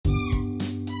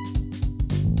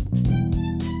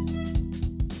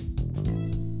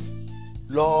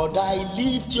Lord, I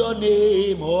lift your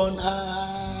name on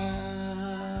high.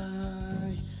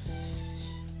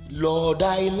 Lord,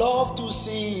 I love to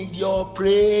sing your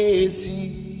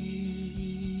praises.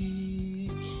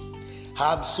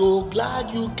 I'm so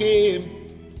glad you came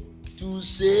to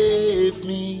save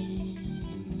me.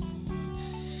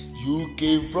 You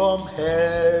came from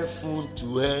heaven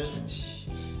to earth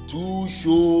to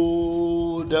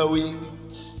show the way.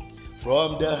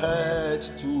 From the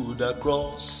earth to the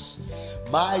cross,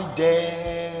 my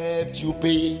debt you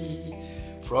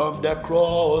pay. From the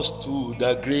cross to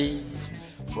the grave,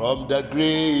 from the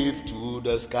grave to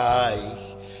the sky,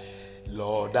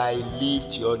 Lord, I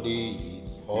lift your name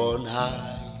on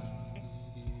high.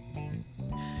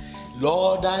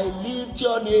 Lord, I lift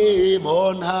your name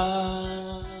on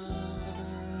high.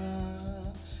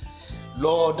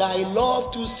 Lord, I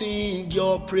love to sing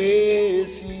your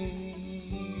praises.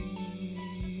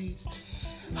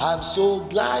 I'm so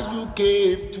glad you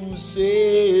came to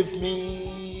save me.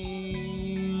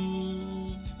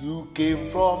 You came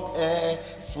from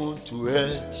heaven to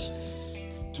earth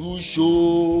to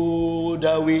show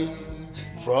the way.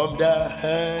 From the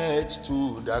earth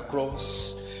to the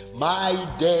cross, my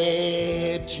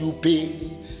debt you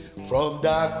pay. From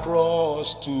the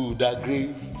cross to the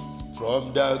grave,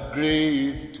 from the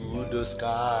grave to the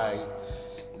sky,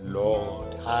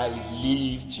 Lord, I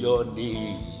lift your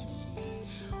name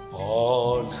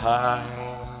on high.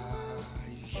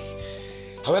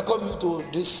 I welcome you to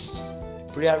this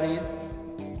prayer reading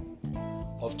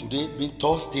of today, being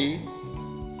Thursday,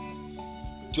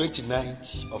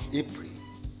 29th of April.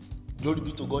 Glory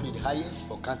be to God in the highest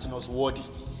for counting us worthy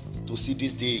to see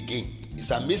this day again.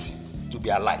 It's amazing to be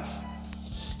alive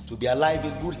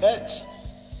in good health.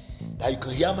 That you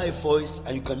can hear my voice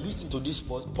and you can listen to this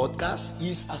podcast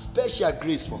is a special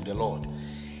grace from the Lord.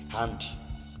 And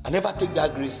I never take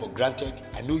that grace for granted.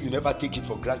 I know you never take it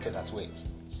for granted as well.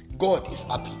 God is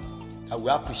happy and we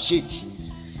appreciate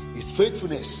His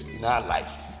faithfulness in our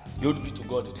life. Glory be to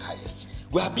God in the highest.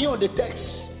 We have been on the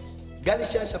text,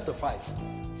 Galatians chapter 5,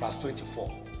 verse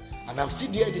 24. And I'm still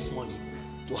there this morning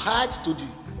to add to the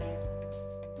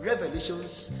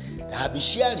revelations that I have been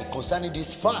sharing concerning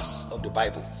this verse of the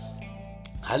Bible.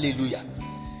 Hallelujah.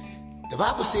 The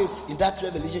Bible says in that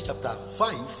Revelation chapter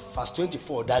 5, verse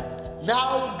 24, that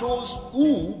now those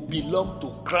who belong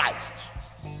to Christ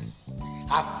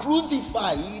have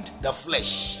crucified the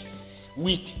flesh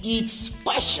with its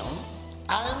passion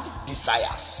and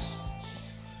desires.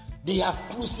 They have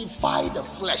crucified the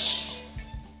flesh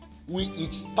with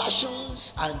its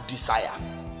passions and desire.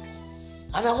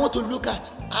 And I want to look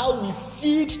at how we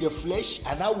feed the flesh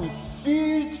and how we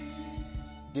feed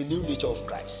the new nature of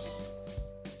Christ.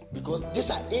 Because these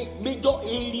are major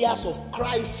areas of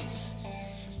crisis,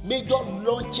 major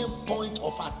launching point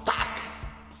of attack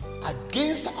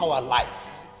against our life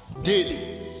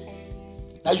daily.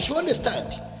 Now you should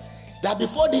understand that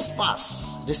before this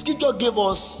verse, the scripture gave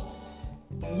us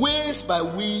ways by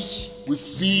which we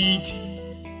feed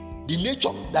the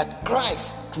nature that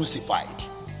Christ crucified.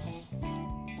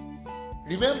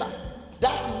 Remember,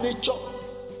 that nature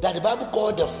that the Bible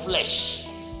called the flesh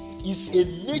is a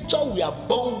nature we are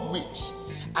born with,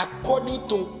 according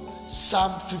to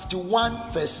Psalm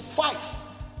 51 verse 5.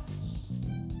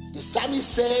 The psalmist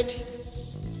said,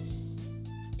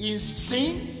 in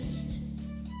sin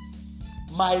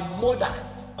my mother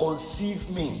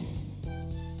conceived me,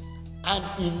 and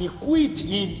in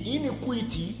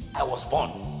iniquity I was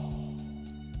born.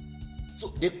 So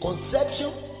the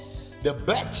conception, the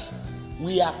birth,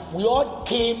 we all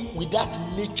came with that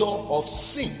nature of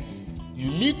sin. You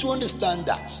need to understand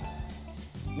that.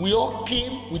 We all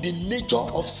came with the nature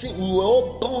of sin. We were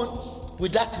all born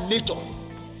with that nature.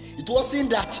 It wasn't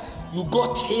that you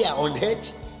got here on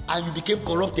earth and you became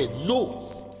corrupted.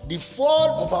 No. The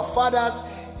fall of our fathers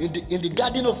in the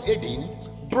Garden of Eden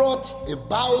brought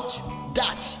about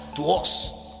that to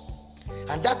us.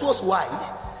 And that was why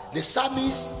the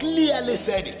psalmist clearly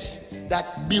said it,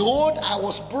 that behold, I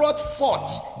was brought forth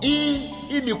in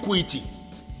iniquity,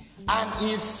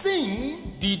 and in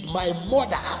sin did my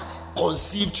mother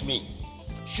conceive me.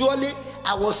 Surely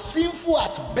I was sinful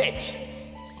at birth,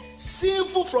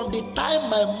 sinful from the time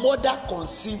my mother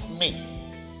conceived me.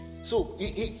 So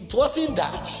it wasn't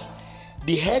that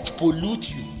the earth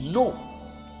pollute you. No,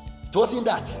 it wasn't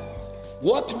that.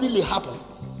 What really happened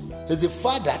is the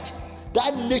fact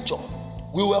that nature,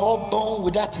 we were all born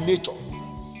with that nature.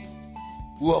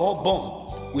 We were all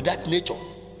born with that nature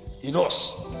in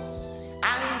us.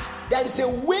 And there is a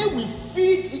way we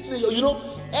feed it. You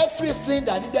know, everything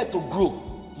that needed to grow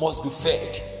must be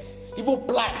fed. Even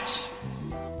plants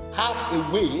have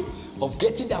a way of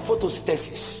getting their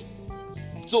photosynthesis.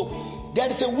 So there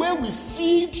is a way we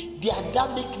feed the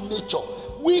Adamic nature,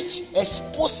 which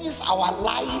exposes our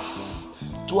life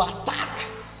to attack.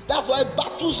 That's why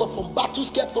battles upon battles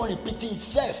kept on repeating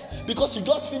itself, because you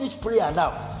just finished prayer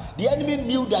now. The enemy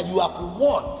knew that you have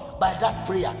won by that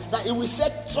prayer. Now it will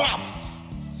set trap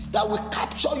that will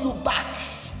capture you back,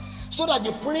 so that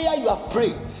the prayer you have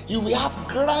prayed, he will have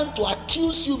ground to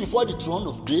accuse you before the throne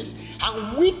of grace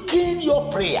and weaken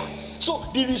your prayer. So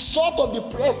the result of the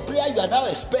prayer you are now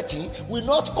expecting will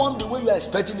not come the way you are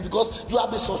expecting it, because you have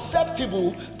been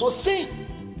susceptible to sin.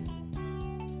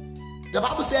 The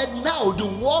Bible said, now the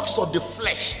works of the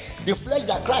flesh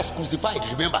that Christ crucified,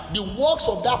 remember, the works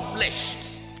of that flesh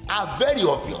are very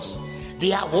obvious.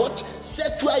 They are what?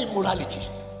 Sexual immorality,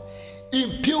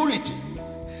 impurity,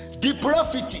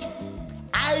 depravity,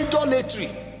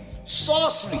 idolatry,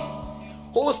 sorcery,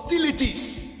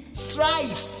 hostilities,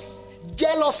 strife,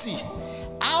 jealousy,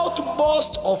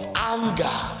 outburst of anger,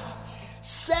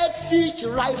 selfish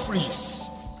rivalries,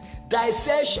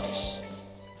 dissensions,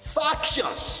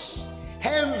 factions,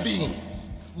 envy,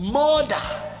 murder,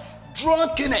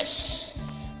 drunkenness,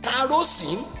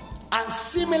 carousing, and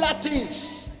similar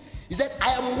things. He said,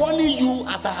 I am warning you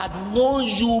as I had warned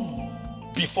you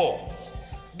before.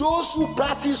 Those who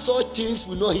practice such things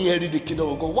will not inherit the kingdom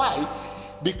of God.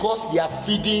 Why? Because they are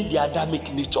feeding the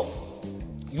Adamic nature.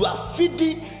 You are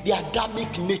feeding the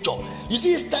Adamic nature. You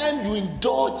see, it's time you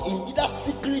indulge in either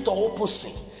secret or open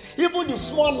sin. Even the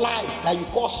small lies that you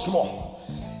call small,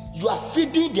 you are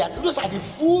feeding those are the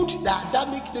food that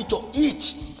Adamic nature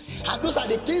eat. And those are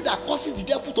the things that causes the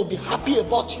devil to be happy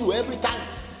about you every time.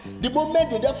 The moment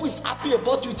the devil is happy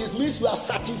about you, it means you are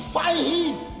satisfying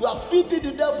him. You are feeding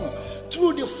the devil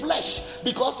through the flesh,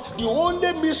 because the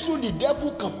only means through the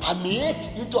devil can permeate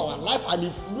into our life and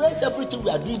influence everything we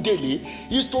are doing daily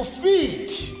is to feed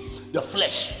the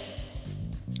flesh.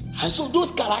 And so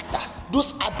those character,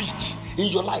 those habits in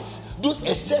your life, those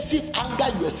excessive anger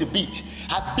you exhibit,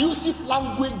 abusive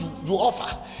language you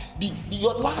offer,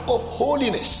 your lack of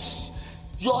holiness,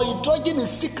 your indulging in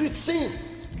secret sin,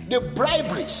 the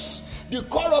briberies, the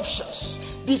corruptions,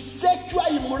 the sexual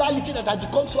immorality that has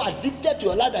become so addicted to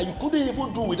your life that you couldn't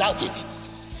even do without it,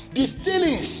 the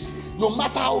stealings, no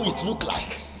matter how it look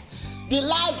like, the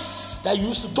lies that you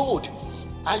used to told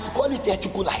and you call it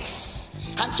ethical lies,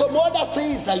 and some other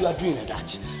things that you are doing like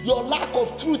that, your lack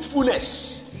of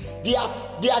truthfulness, they are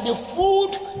the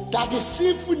food that the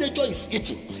sinful nature is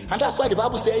eating. And that's why the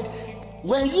Bible said,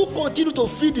 when you continue to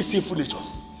feed the sinful nature,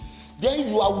 then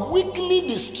you are weakening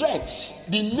the strength,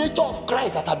 the nature of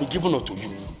Christ that has been given unto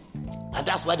you. And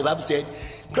that's why the Bible said,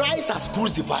 Christ has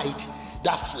crucified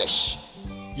that flesh.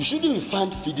 You shouldn't be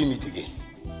found feeding it again,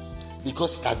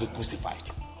 because it has been crucified.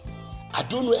 I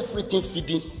don't know, everything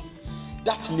feeding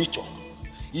that nature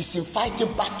is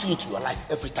inviting battle into your life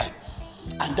every time.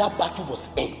 And that battle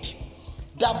must end.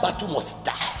 That battle must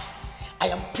die. I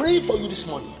am praying for you this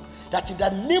morning, that in the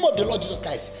name of the Lord Jesus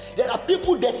Christ, there are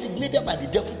people designated by the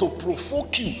devil to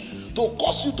provoke you, to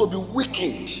cause you to be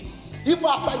weakened. Even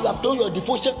after you have done your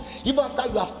devotion, even after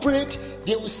you have prayed,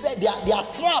 they will say there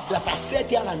are traps that are set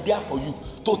here and there for you,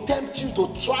 to tempt you,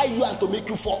 to try you, and to make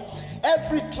you fall.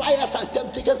 Every trials and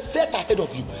temptation set ahead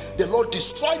of you, the Lord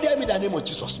destroy them in the name of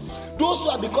Jesus. Those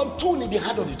who have become tool in the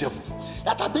hand of the devil,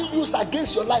 that are being used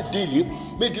against your life daily,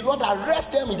 may the Lord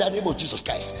arrest them in the name of Jesus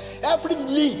Christ. Every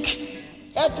link,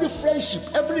 every friendship,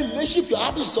 every relationship you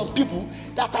have with some people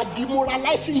that are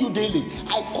demoralizing you daily,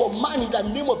 I command in the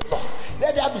name of God,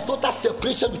 let there be total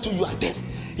separation between you and them.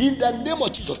 In the name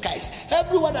of Jesus Christ,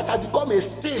 everyone that has become a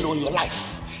stain on your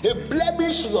life, a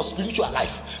blemish to your spiritual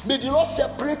life, may the Lord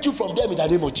separate you from them in the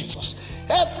name of Jesus.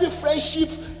 Every friendship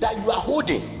that you are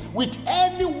holding with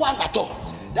anyone at all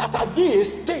that has been a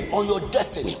stain on your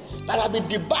destiny, that have been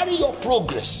debarring your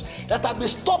progress, that have been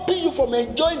stopping you from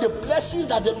enjoying the blessings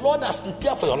that the Lord has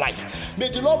prepared for your life, may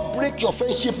the Lord break your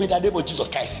friendship in the name of Jesus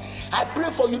Christ. I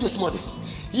pray for you this morning.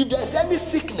 If there's any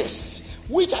sickness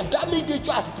which Adamic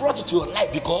nature has brought into your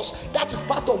life, because that is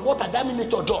part of what Adamic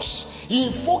nature does, he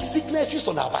invokes sicknesses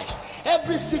on our life.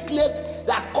 Every sickness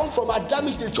that comes from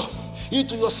Adamic nature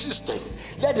into your system,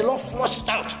 let the Lord flush it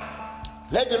out.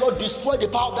 Let the Lord destroy the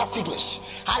power of that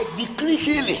sickness. I decree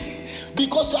healing,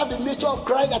 because you have the nature of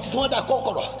Christ that is one that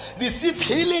conqueror. Receive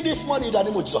healing this morning in the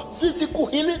name of Jesus. Physical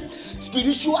healing,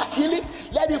 spiritual healing,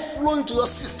 let it flow into your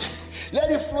system. Let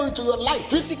it flow into your life,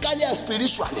 physically and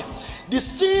spiritually. The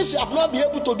things you have not been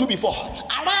able to do before,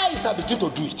 arise and begin to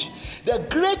do it. The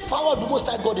great power of the Most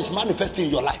High God is manifesting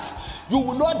in your life. You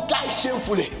will not die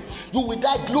shamefully. You will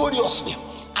die gloriously.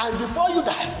 And before you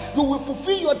die, you will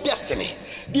fulfill your destiny.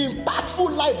 The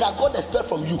impactful life that God expects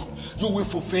from you, you will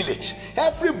fulfill it.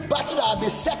 Every battle that has been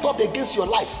set up against your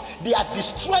life, they are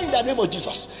destroying in the name of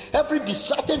Jesus. Every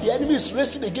distraction the enemy is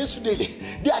raising against you daily,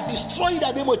 they are destroying in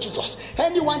the name of Jesus.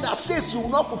 Anyone that says you will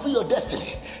not fulfill your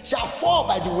destiny shall fall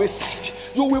by the wayside.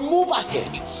 You will move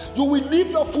ahead. You will live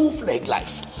your full-fledged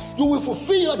life. You will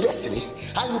fulfill your destiny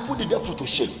and you put the devil to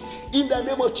shame. In the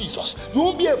name of Jesus, you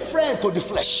won't be a friend to the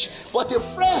flesh, but a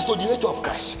friend to the nature of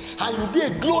Christ, and you'll be a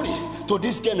glory to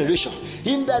this generation.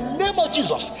 In the name of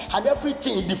Jesus, and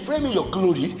everything deframing your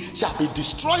glory shall be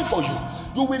destroyed for you.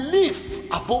 You will live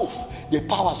above the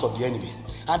powers of the enemy,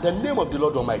 and the name of the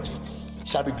Lord Almighty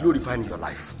shall be glorified in your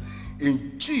life.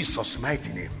 In Jesus'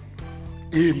 mighty name,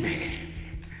 amen.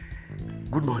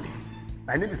 Good morning.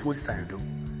 My name is Moses Ayodo.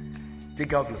 Take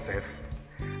care of yourself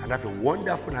and have a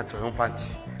wonderful and triumphant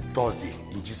Thursday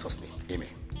in Jesus' name. Amen.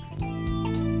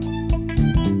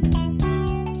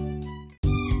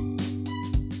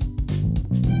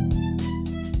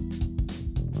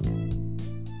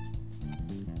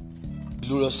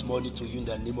 Glorious morning to you in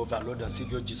the name of our Lord and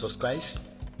Savior Jesus Christ.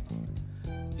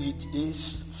 It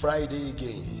is Friday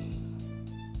again.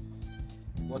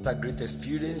 What a great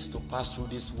experience to pass through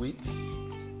this week.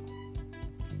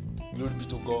 Glory be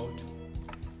to God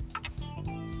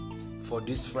for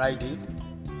this Friday,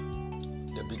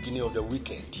 the beginning of the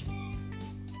weekend.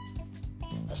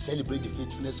 I celebrate the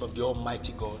faithfulness of the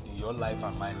Almighty God in your life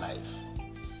and my life.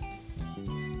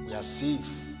 We are saved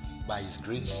by His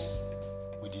grace.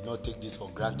 We did not take this for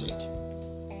granted.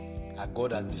 Our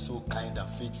God has been so kind and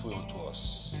faithful unto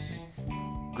us.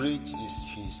 Great is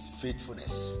His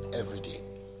faithfulness every day,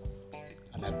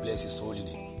 and I bless His holy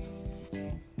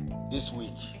name. This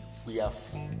week we have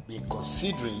been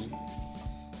considering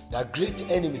the great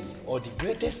enemy, or the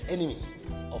greatest enemy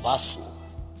of our soul.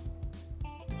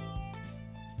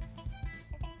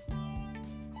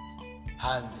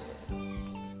 And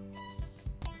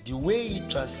the way he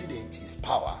transcends his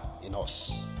power in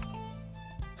us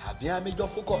have been a major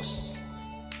focus.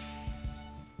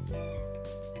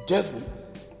 Devil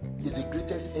is the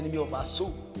greatest enemy of our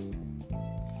soul,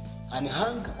 and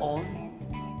hang on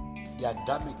the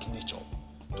Adamic nature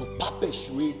to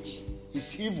perpetuate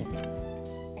his evil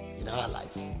in our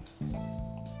life.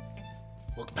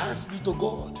 But thanks be to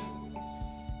God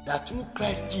that through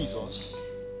Christ Jesus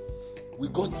we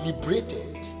got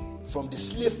liberated from the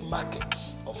slave market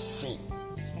of sin,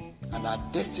 and our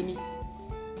destiny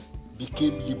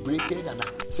became liberated and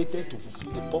activated to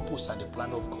fulfill the purpose and the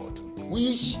plan of God,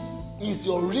 which is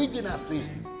the original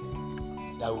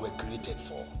thing that we were created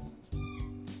for.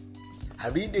 I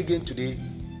read again today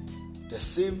the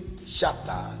same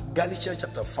chapter, Galatians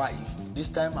chapter 5. This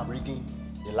time I'm reading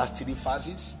the last 3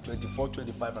 verses, 24,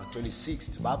 25, and 26.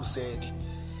 The Bible said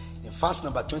in verse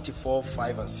number 24,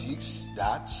 5, and 6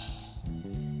 that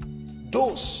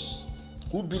those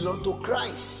who belong to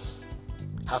Christ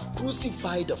have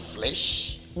crucified the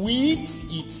flesh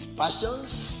with its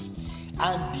passions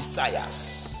and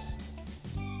desires.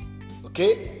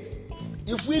 Okay?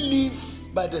 If we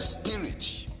live by the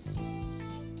Spirit,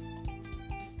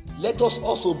 let us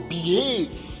also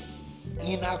behave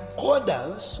in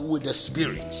accordance with the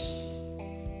Spirit.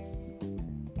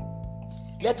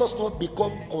 Let us not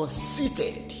become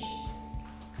conceited,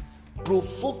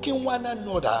 provoking one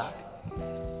another,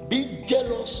 being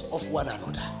jealous of one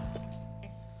another.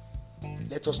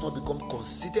 Let us not become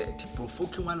conceited,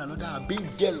 provoking one another, and being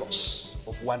jealous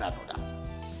of one another.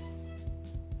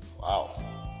 Wow.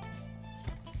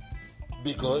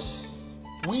 Because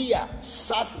we are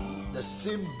serving the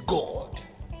same God.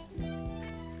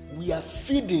 We are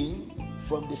feeding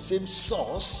from the same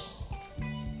source.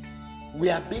 We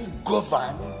are being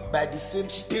governed by the same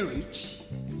Spirit.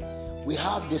 We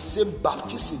have the same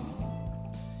baptism.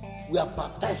 We are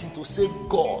baptized into the same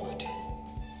God.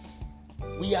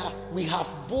 We have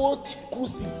both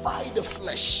crucified the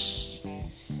flesh.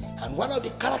 And one of the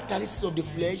characteristics of the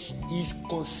flesh is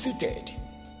conceited.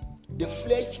 The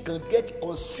flesh can get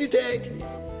conceited.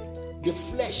 The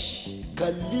flesh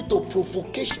can lead to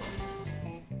provocation.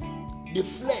 The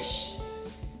flesh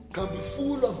can be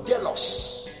full of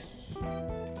jealous.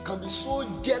 Can be so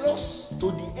jealous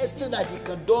to the extent that he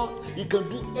can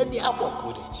do any havoc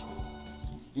with it.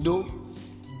 You know,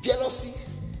 jealousy,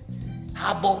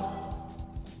 harbor,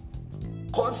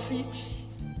 conceit,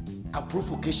 and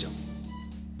provocation.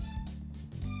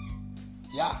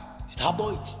 Yeah, it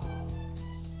harbor it.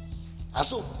 And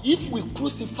so, if we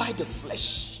crucify the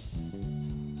flesh,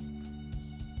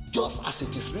 just as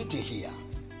it is written here,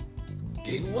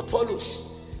 then what follows?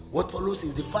 What follows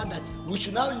is the fact that we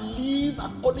should now live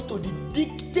according to the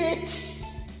dictate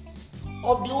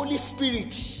of the Holy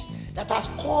Spirit that has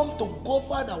come to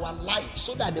govern our life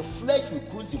so that the flesh we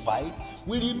crucify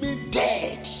will remain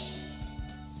dead.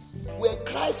 When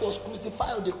Christ was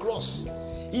crucified on the cross,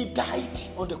 he died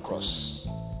on the cross.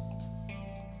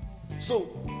 So,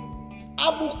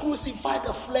 having crucified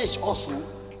the flesh also,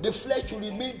 the flesh will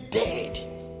remain dead.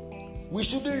 We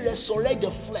shouldn't resurrect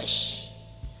the flesh.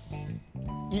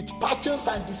 Its passions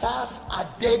and desires are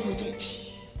dead with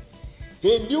it.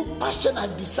 A new passion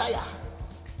and desire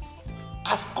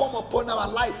has come upon our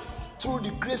life through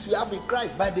the grace we have in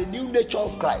Christ by the new nature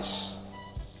of Christ.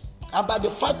 And by the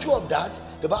virtue of that,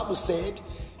 the Bible said,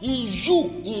 in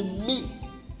you, in me,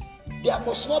 there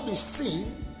must not be seen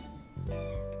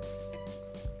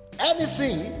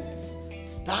anything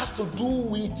that has to do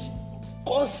with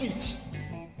conceit,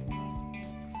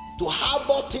 to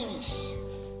harbor things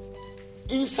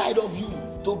inside of you,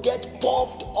 to get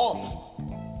puffed up,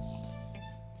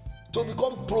 to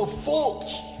become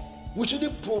provoked. We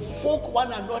shouldn't provoke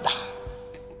one another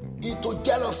into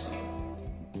jealousy.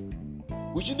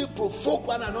 We shouldn't provoke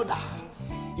one another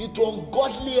into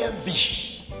ungodly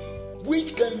envy,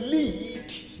 which can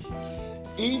lead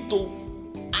into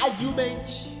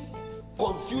argument,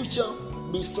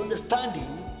 confusion, misunderstanding,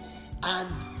 and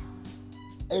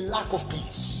a lack of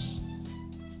peace.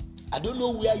 I don't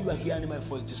know where you are hearing my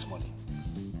voice this morning,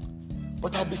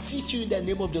 but I beseech you in the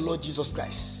name of the Lord Jesus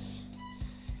Christ,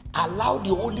 allow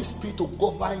the Holy Spirit to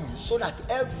govern you so that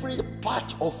every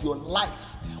part of your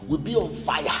life will be on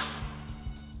fire.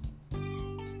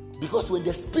 Because when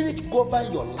the Spirit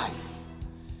governs your life,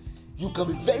 you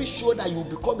can be very sure that you will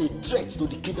become a threat to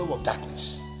the kingdom of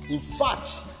darkness. In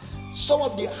fact, some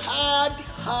of the hard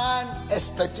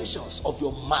expectations of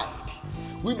your mind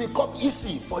will become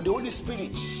easy for the Holy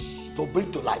Spirit to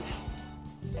bring to life.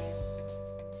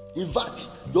 In fact,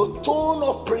 your tone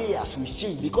of prayers will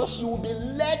change because you will be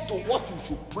led to what you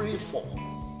should pray for.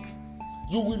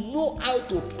 You will know how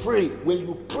to pray when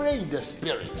you pray in the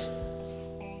Spirit.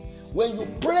 When you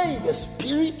pray in the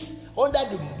Spirit, under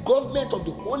the government of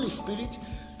the Holy Spirit,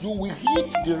 you will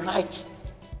hit the right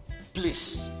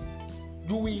place.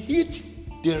 You will hit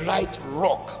the right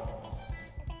rock.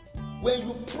 When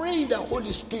you pray in the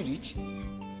Holy Spirit,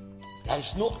 there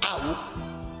is no how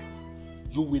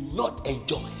you will not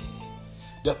enjoy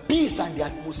the peace and the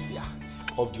atmosphere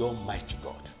of the Almighty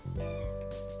God.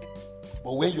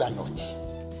 But when you are not,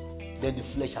 then the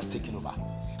flesh has taken over.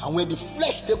 And when the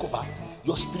flesh takes over,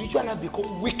 your spiritual life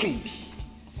becomes weakened.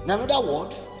 In another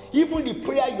word, even the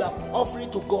prayer you are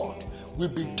offering to God will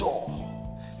be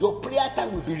dull. Your prayer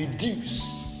time will be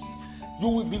reduced. You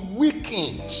will be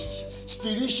weakened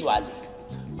spiritually.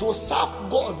 To serve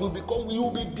God you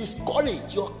will be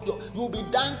discouraged. You will be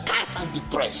downcast and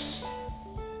depressed.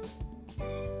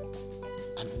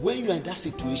 And when you are in that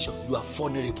situation, you are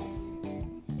vulnerable.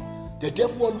 The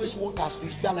devil always wants our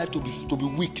spiritual life to be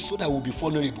weak so that we'll be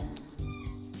vulnerable.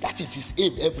 That is his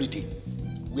aim every day.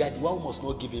 We are the one who must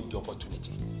not give him the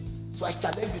opportunity. So I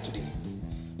challenge you today.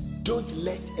 Don't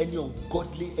let any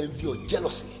ungodly envy or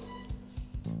jealousy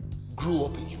grow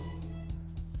up in you.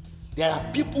 There are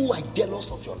people who are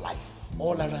jealous of your life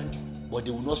all around you, but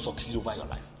they will not succeed over your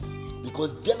life.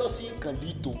 Because jealousy can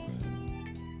lead to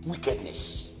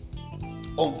wickedness.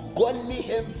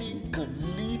 Ungodly envy can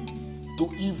lead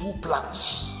to evil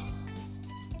plans.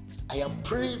 I am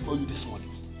praying for you this morning.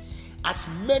 As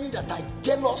many that are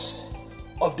jealous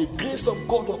of the grace of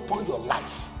God upon your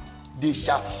life, they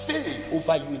shall fail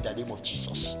over you in the name of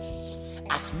Jesus.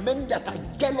 As many that are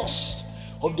jealous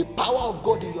of the power of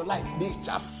God in your life, they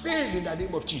shall fail in the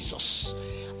name of Jesus.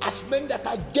 As many that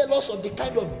are jealous of the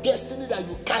kind of destiny that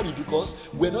you carry, because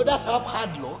when others have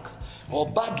hard luck or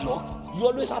bad luck, you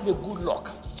always have a good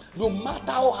luck. No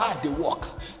matter how hard they work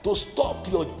to stop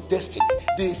your destiny,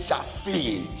 they shall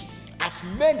fail. As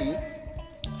many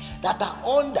that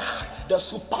are under the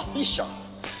supervision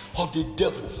of the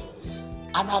devil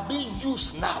and are being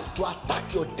used now to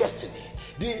attack your destiny,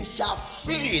 they shall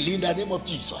fail in the name of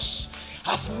Jesus.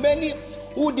 As many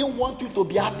who didn't want you to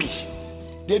be happy,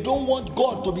 they don't want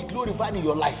God to be glorified in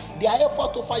your life, their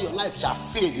effort over your life shall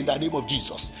fail in the name of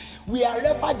Jesus.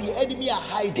 Wherever the enemy are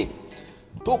hiding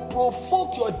to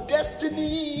provoke your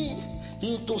destiny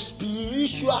into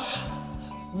spiritual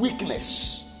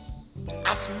weakness,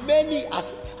 as many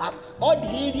as all the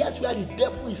areas where the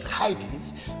devil is hiding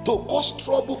to cause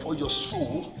trouble for your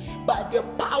soul, by the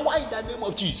power in the name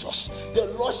of Jesus, the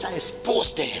Lord shall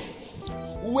expose them.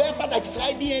 Whoever that is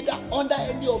hiding under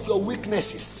any of your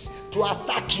weaknesses to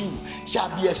attack you shall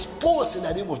be exposed in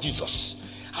the name of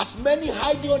Jesus. As many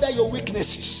hiding under your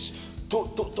weaknesses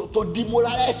to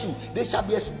demoralize you, they shall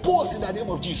be exposed in the name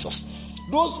of Jesus.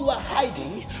 Those who are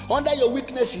hiding under your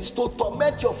weaknesses to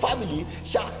torment your family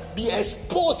shall be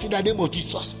exposed in the name of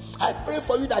Jesus. I pray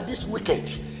for you that this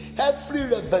weekend, every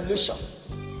revelation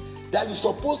that you're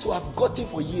supposed to have gotten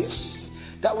for years,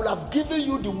 that will have given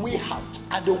you the way out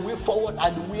and the way forward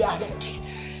and the way ahead,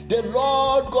 the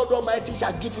Lord God Almighty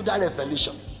shall give you that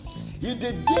revelation. In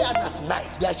the day and at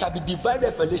night, there shall be divine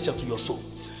revelation to your soul.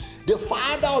 The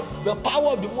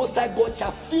power of the Most High God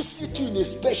shall visit you in a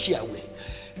special way.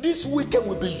 This weekend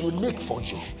will be unique for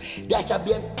you. There shall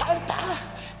be an encounter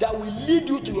that will lead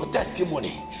you to your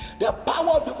testimony. The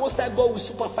power of the Most High God will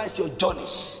supervise your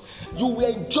journeys. You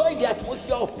will enjoy the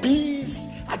atmosphere of peace,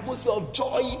 atmosphere of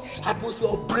joy, atmosphere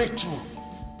of breakthrough.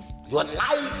 Your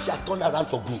life shall turn around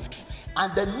for good,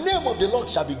 and the name of the Lord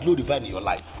shall be glorified in your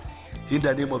life. In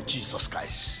the name of Jesus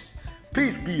Christ,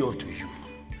 peace be unto you,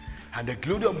 and the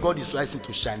glory of God is rising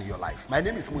to shine in your life. My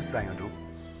name is Moses Ayando.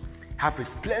 Have a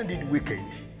splendid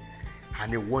weekend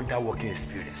and a wonder-working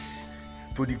experience,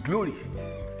 to the glory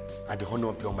and the honor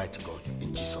of the Almighty God.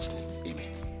 In Jesus' name,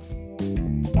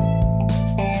 amen.